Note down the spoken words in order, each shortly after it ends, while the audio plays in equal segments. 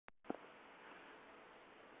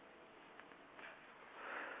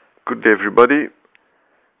Good day, everybody.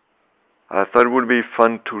 I thought it would be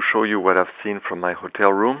fun to show you what I've seen from my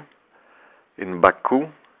hotel room in Baku,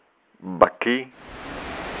 Baki,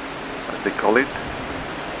 as they call it.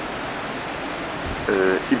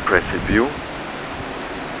 Impressive view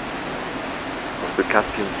of the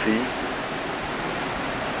Caspian Sea.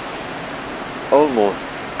 Almost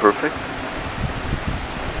perfect.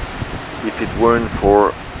 If it weren't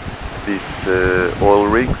for these oil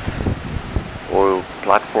rigs, oil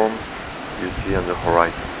platforms you see on the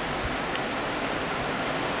horizon.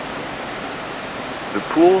 The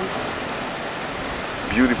pool,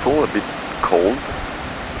 beautiful, a bit cold,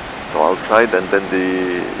 so outside, and then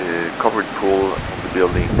the covered pool on the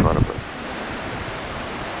building in front of us.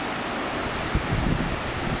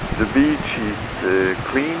 The beach is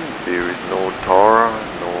clean, there is no tar,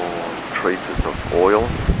 no traces of oil.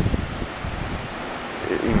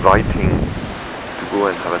 Inviting to go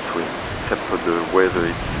and have a swim, except for the weather.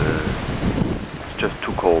 It's just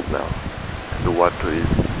too cold now, and the water is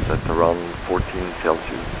at around 14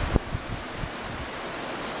 Celsius.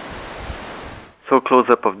 So close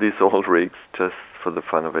up of these oil rigs, just for the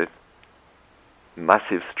fun of it.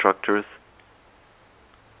 Massive structures.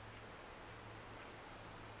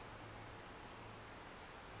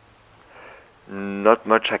 Not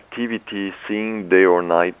much activity seen day or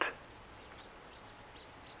night.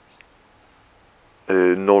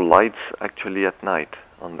 No lights actually at night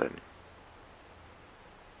on them.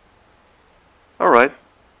 Alright,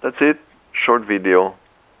 that's it. Short video.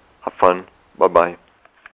 Have fun. Bye bye.